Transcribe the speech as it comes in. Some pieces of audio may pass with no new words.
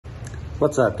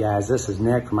What's up, guys? This is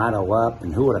Nick from Idaho Up,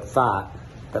 and who would have thought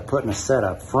that putting a set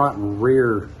of front and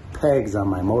rear pegs on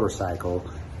my motorcycle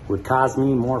would cause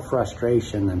me more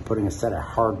frustration than putting a set of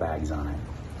hard bags on it.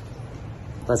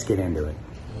 Let's get into it.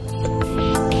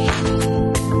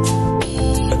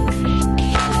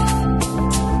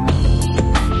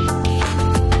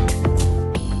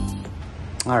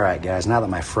 Alright guys, now that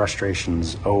my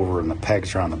frustration's over and the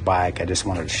pegs are on the bike, I just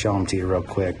wanted to show them to you real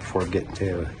quick before getting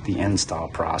to the install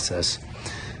process.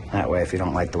 That way, if you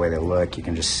don't like the way they look, you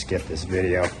can just skip this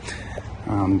video.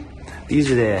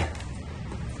 These are the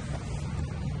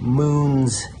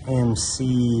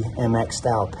MOONSMC MX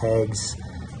Style Pegs.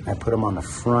 I put them on the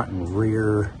front and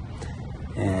rear,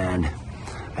 and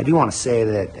I do want to say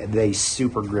that they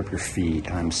super grip your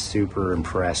feet. I'm super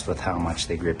impressed with how much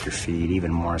they grip your feet,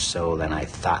 even more so than I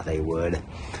thought they would.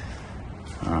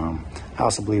 I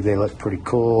also believe they look pretty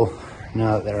cool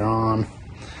now that they're on.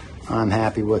 I'm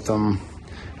happy with them.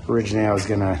 Originally I was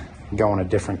gonna go in a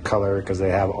different color because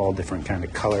they have all different kind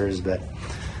of colors, but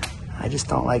I just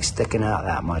don't like sticking out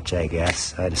that much, I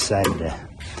guess. I decided to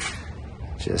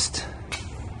just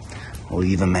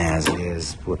leave them as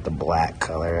is with the black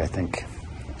color. I think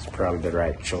it's probably the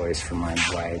right choice for my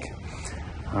bike.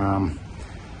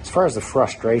 As far as the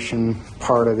frustration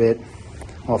part of it,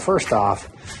 well, first off,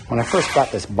 when I first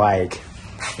got this bike,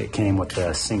 it came with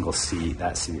the single seat,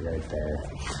 that seat right there.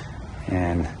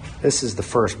 And this is the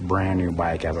first brand new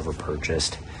bike I've ever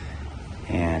purchased.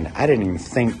 And I didn't even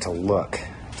think to look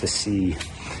to see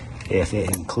if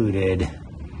it included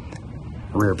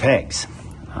rear pegs.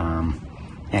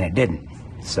 And it didn't.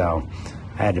 So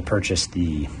I had to purchase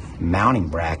the mounting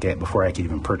bracket before I could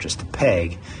even purchase the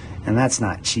peg, and that's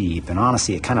not cheap. And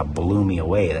honestly, it kind of blew me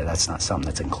away that that's not something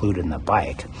that's included in the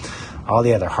bike. All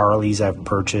the other Harleys I've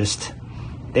purchased,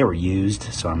 they were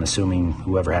used, so I'm assuming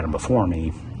whoever had them before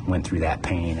me went through that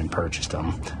pain and purchased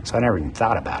them, so I never even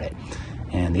thought about it.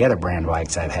 And the other brand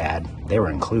bikes I've had, they were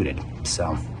included.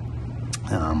 So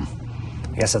I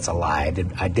guess that's a lie.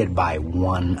 I did buy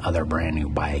one other brand new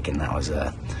bike, and that was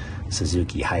a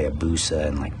Suzuki Hayabusa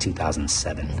in like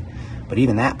 2007. But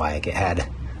even that bike, it had,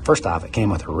 first off, it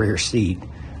came with a rear seat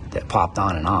that popped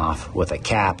on and off with a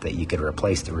cap that you could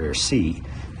replace the rear seat,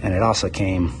 and it also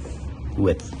came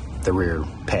with the rear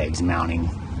pegs mounting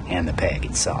and the peg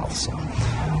itself. So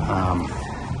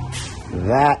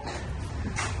that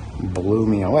blew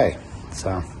me away.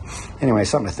 So anyway,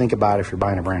 something to think about if you're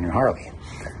buying a brand new Harley.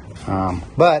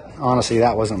 But honestly,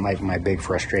 that wasn't like my big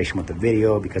frustration with the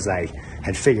video, because I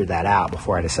had figured that out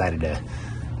before I decided to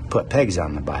put pegs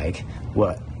on the bike.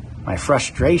 What my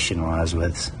frustration was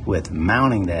with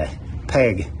mounting the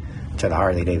peg to the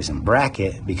Harley Davidson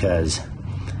bracket, because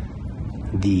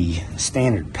the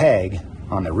standard peg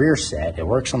on the rear set, it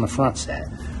works on the front set,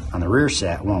 on the rear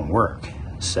set won't work.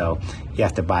 So you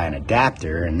have to buy an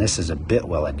adapter, and this is a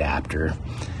Biltwell adapter,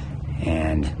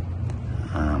 and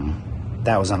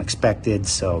that was unexpected.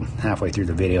 So halfway through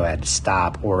the video I had to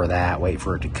stop, order that, wait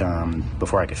for it to come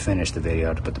before I could finish the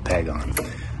video to put the peg on.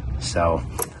 So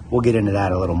we'll get into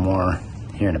that a little more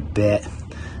here in a bit,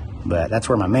 but that's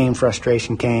where my main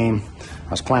frustration came. I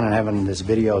was planning on having this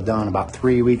video done about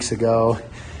 3 weeks ago,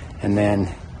 and then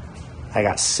I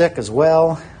got sick as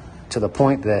well, to the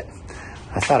point that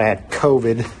I thought I had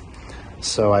COVID.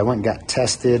 So I went and got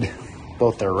tested,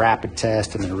 both the rapid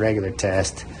test and the regular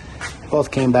test.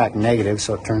 Both came back negative,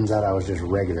 so it turns out I was just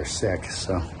regular sick.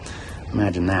 So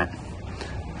imagine that.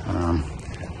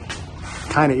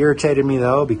 Kind of irritated me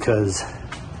though, because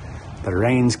the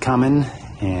rain's coming,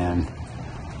 and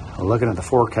looking at the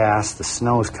forecast, the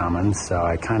snow's coming. So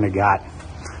I kind of got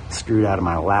screwed out of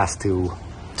my last two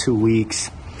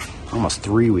weeks, almost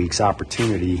 3 weeks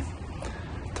opportunity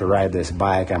to ride this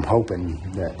bike. I'm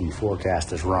hoping that the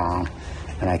forecast is wrong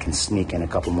and I can sneak in a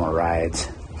couple more rides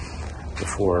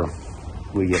before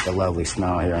we get the lovely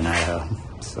snow here in Idaho.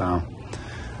 So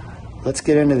let's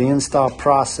get into the install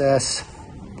process.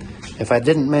 If I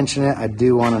didn't mention it, I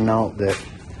do want to note that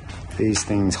these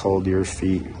things hold your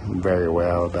feet very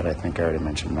well, but I think I already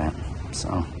mentioned that.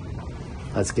 So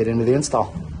let's get into the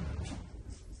install.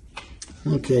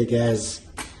 Okay guys,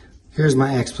 here's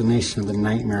my explanation of the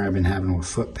nightmare I've been having with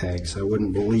foot pegs. I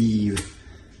wouldn't believe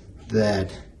that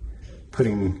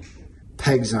putting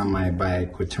pegs on my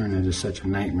bike would turn into such a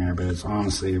nightmare, but it's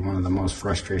honestly one of the most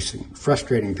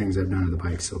frustrating things I've done to the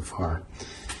bike so far.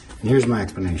 And here's my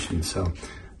explanation. So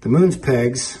the MOONS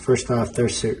pegs, first off, they're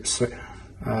super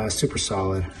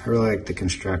solid. I really like the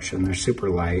construction. They're super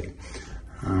light,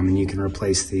 and you can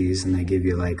replace these, and they give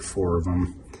you like 4 of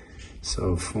them.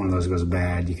 So if one of those goes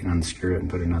bad, you can unscrew it and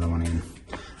put another one in.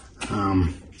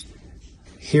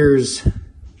 Here's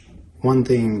one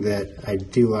thing that I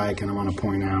do like and I want to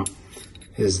point out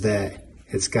is that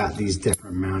it's got these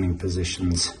different mounting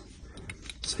positions.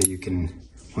 So you can,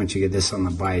 once you get this on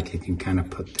the bike, you can kind of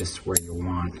put this where you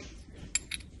want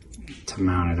to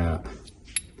mount it up.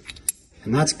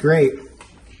 And that's great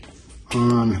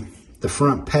on the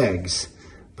front pegs,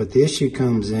 but the issue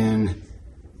comes in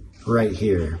right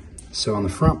here. So on the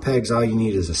front pegs, all you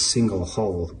need is a single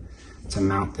hole to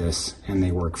mount this, and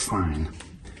they work fine.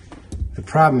 The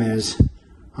problem is,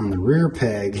 on the rear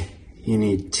peg, you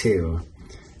need two.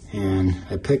 And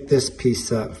I picked this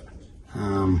piece up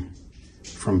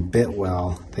from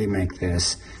Biltwell. They make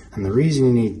this. And the reason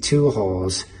you need two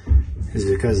holes is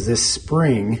because this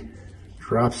spring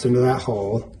drops into that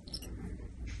hole,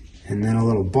 and then a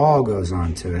little ball goes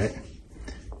onto it.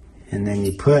 And then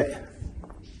you put,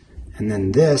 and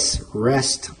then this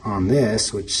rests on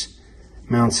this, which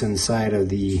mounts inside of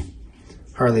the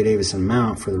Harley Davidson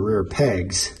mount for the rear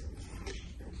pegs,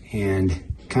 and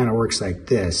kind of works like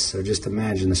this. So just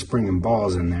imagine the spring and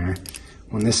balls in there.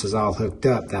 When this is all hooked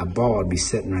up, that ball would be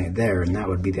sitting right there, and that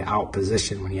would be the out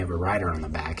position when you have a rider on the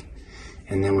back.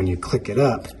 And then when you click it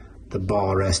up, the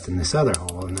ball rests in this other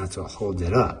hole, and that's what holds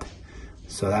it up.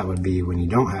 So that would be when you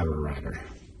don't have a rider.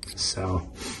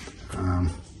 So,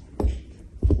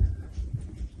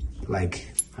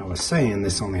 like I was saying,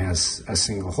 this only has a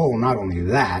single hole. Not only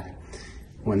that,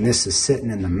 when this is sitting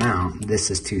in the mount,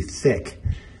 this is too thick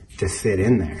to fit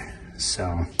in there.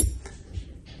 So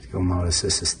you'll notice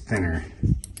this is thinner.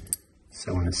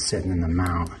 So when it's sitting in the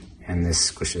mount and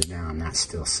this squishes down, that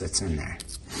still sits in there.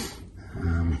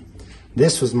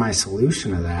 This was my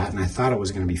solution to that, and I thought it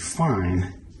was going to be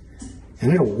fine,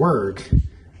 and it'll work,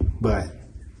 but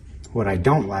what I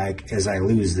don't like is I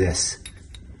lose this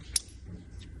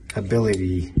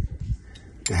ability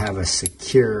to have a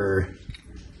secure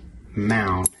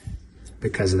mount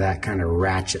because of that kind of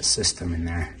ratchet system in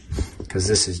there, because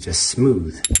this is just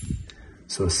smooth.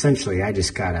 So essentially I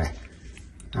just gotta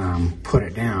put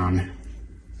it down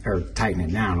or tighten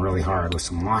it down really hard with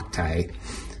some Loctite,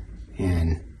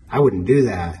 and I wouldn't do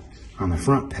that on the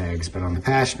front pegs, but on the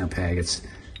passenger peg,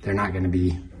 they're not going to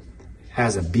be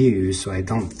as abused, so I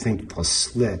don't think they'll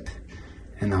slip,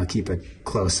 and I'll keep a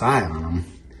close eye on them.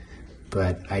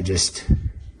 But I just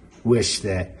wish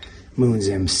that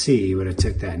MOONSMC would have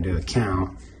took that into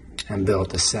account and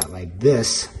built a set like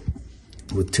this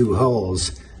with two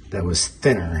holes that was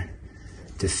thinner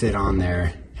to fit on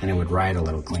there, and it would ride a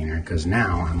little cleaner, because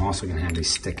now I'm also going to have these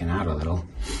sticking out a little,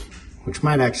 which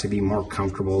might actually be more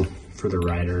comfortable for the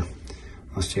rider.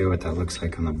 I'll show you what that looks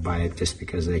like on the bike, just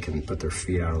because they can put their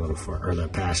feet out a little further, or the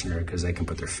passenger, because they can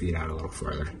put their feet out a little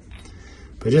further.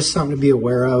 But just something to be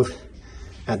aware of.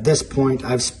 At this point,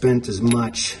 I've spent as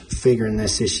much figuring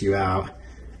this issue out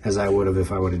as I would have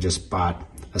if I would have just bought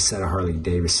a set of Harley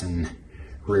Davidson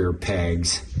rear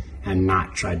pegs and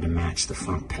not tried to match the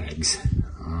front pegs.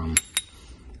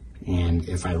 And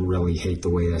if I really hate the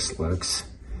way this looks,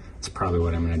 it's probably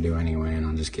what I'm going to do anyway, and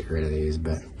I'll just get rid of these.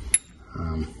 But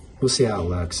we'll see how it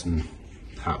looks and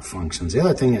how it functions. The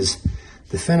other thing is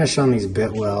the finish on these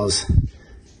Biltwells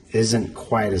isn't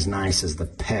quite as nice as the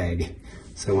peg.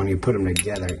 So when you put them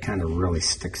together, it kind of really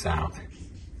sticks out.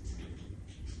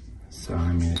 So,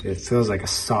 I mean, it feels like a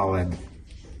solid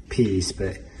piece,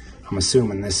 but I'm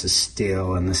assuming this is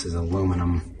steel and this is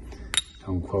aluminum.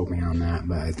 Don't quote me on that,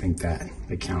 but I think that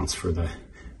accounts for the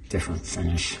different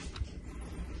finish.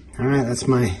 All right, that's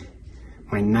my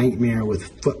nightmare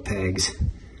with foot pegs.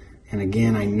 And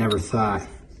again, I never thought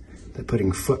that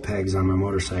putting foot pegs on my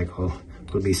motorcycle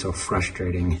would be so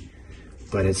frustrating,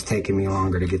 but it's taken me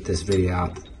longer to get this video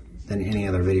out than any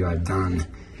other video I've done,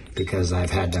 because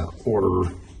I've had to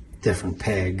order different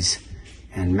pegs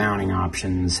and mounting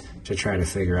options to try to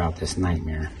figure out this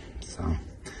nightmare. So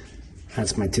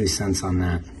that's my 2 cents on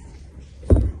that.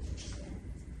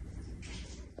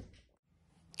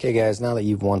 Okay guys, now that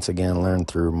you've once again learned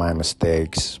through my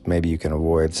mistakes, maybe you can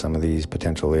avoid some of these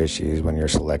potential issues when you're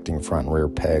selecting front and rear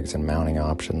pegs and mounting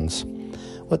options.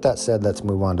 With that said, let's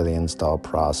move on to the install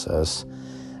process.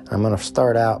 I'm going to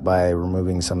start out by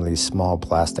removing some of these small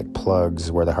plastic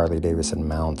plugs where the Harley Davidson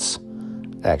mounts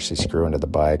actually screw into the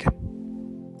bike.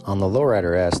 On the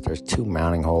Lowrider S, there's 2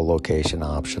 mounting hole location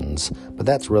options, but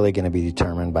that's really going to be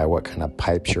determined by what kind of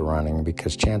pipes you're running,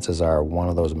 because chances are one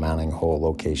of those mounting hole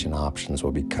location options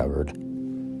will be covered.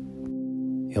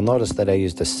 You'll notice that I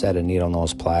used a set of needle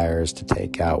nose pliers to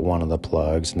take out one of the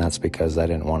plugs, and that's because I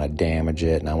didn't want to damage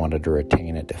it and I wanted to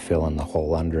retain it to fill in the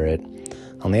hole under it.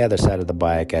 On the other side of the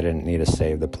bike, I didn't need to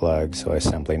save the plug, so I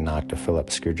simply knocked a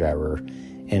Phillips screwdriver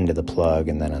into the plug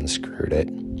and then unscrewed it.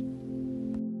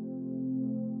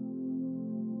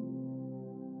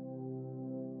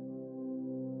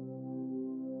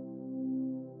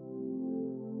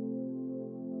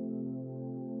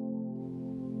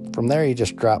 From there, you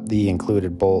just drop the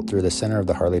included bolt through the center of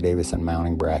the Harley Davidson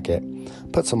mounting bracket,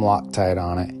 put some Loctite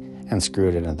on it, and screw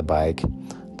it into the bike.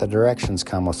 The directions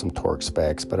come with some torque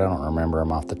specs, but I don't remember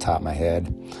them off the top of my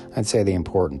head. I'd say the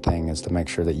important thing is to make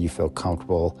sure that you feel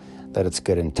comfortable, that it's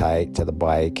good and tight to the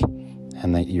bike,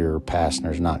 and that your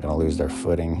passenger's not going to lose their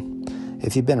footing.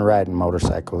 If you've been riding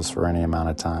motorcycles for any amount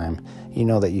of time, you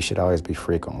know that you should always be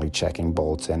frequently checking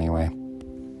bolts anyway.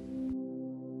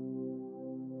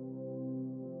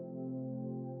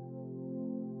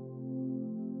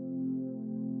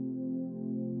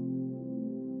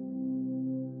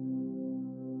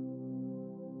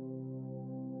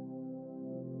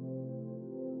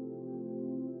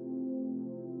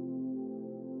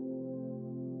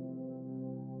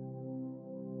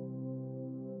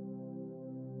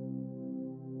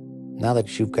 Now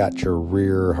that you've got your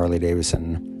rear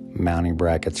Harley-Davidson mounting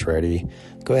brackets ready,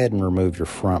 go ahead and remove your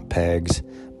front pegs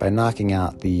by knocking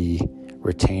out the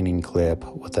retaining clip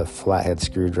with a flathead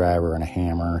screwdriver and a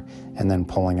hammer, and then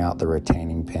pulling out the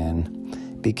retaining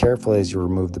pin. Be careful as you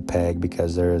remove the peg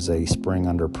because there is a spring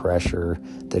under pressure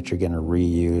that you're going to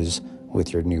reuse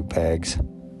with your new pegs.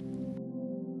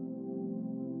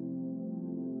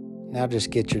 Now just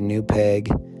get your new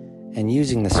peg, and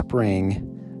using the spring,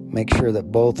 make sure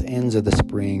that both ends of the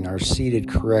spring are seated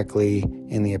correctly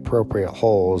in the appropriate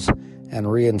holes, and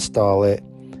reinstall it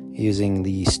using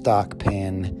the stock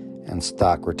pin and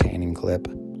stock retaining clip.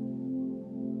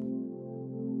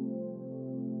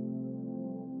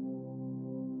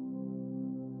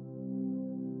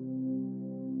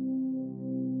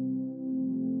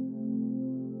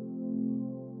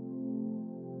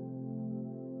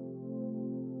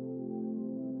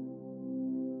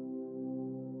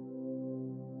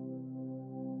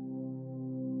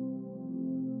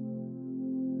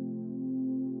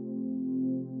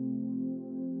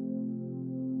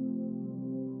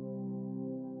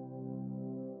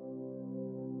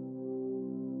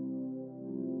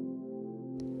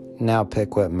 Now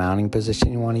pick what mounting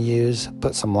position you want to use,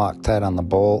 put some Loctite on the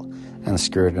bolt, and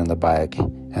screw it in the bike,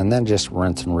 and then just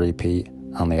rinse and repeat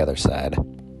on the other side.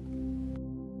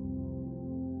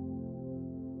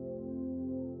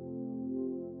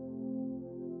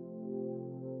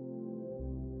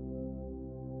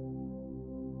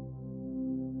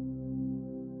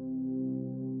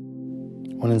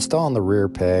 When installing the rear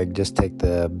peg, just take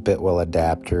the Biltwell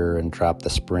adapter and drop the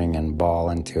spring and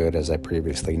ball into it as I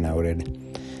previously noted,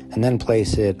 and then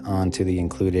place it onto the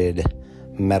included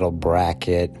metal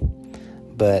bracket.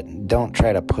 But don't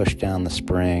try to push down the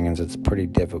spring as it's pretty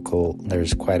difficult.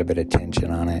 There's quite a bit of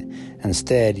tension on it.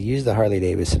 Instead, use the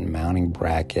Harley-Davidson mounting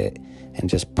bracket and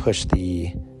just push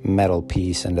the metal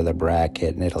piece into the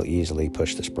bracket, and it'll easily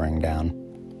push the spring down.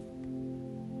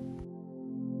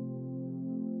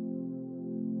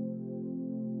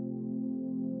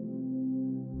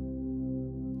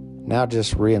 Now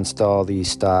just reinstall the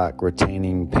stock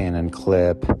retaining pin and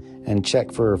clip, and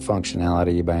check for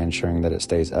functionality by ensuring that it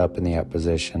stays up in the up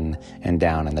position and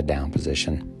down in the down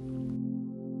position.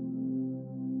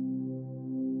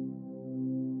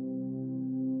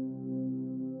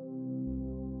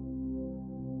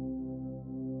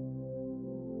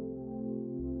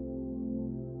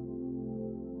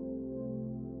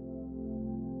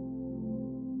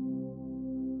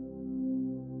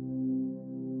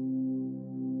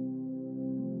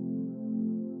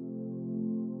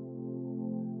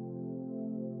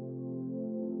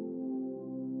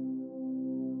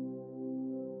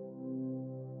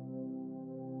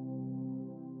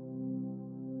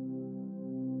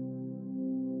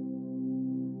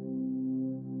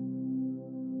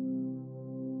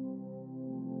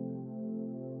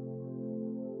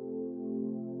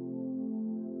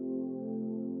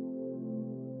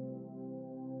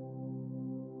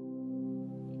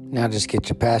 Now just get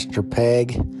your passenger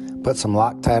peg, put some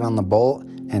Loctite on the bolt,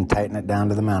 and tighten it down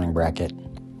to the mounting bracket.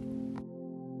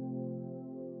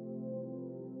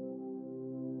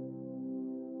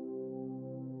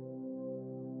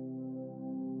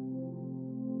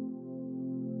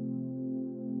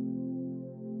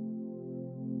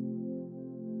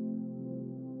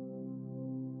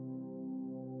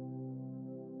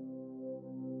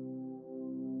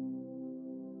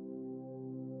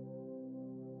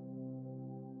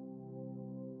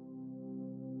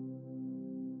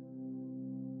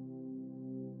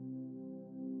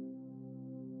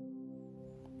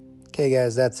 Okay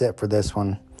guys, that's it for this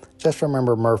one. Just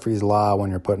remember Murphy's Law when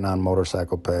you're putting on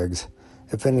motorcycle pegs.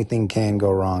 If anything can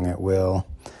go wrong, it will.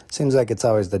 Seems like it's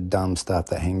always the dumb stuff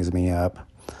that hangs me up.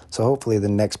 So hopefully the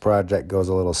next project goes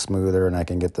a little smoother and I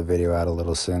can get the video out a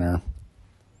little sooner.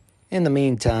 In the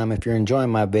meantime, if you're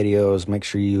enjoying my videos, make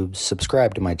sure you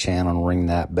subscribe to my channel and ring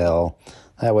that bell.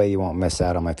 That way you won't miss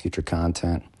out on my future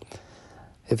content.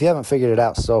 If you haven't figured it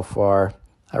out so far,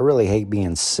 I really hate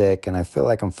being sick, and I feel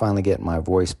like I'm finally getting my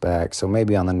voice back, so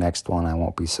maybe on the next one I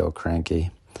won't be so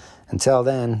cranky. Until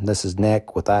then, this is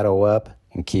Nick with Idle Up,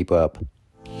 and keep up.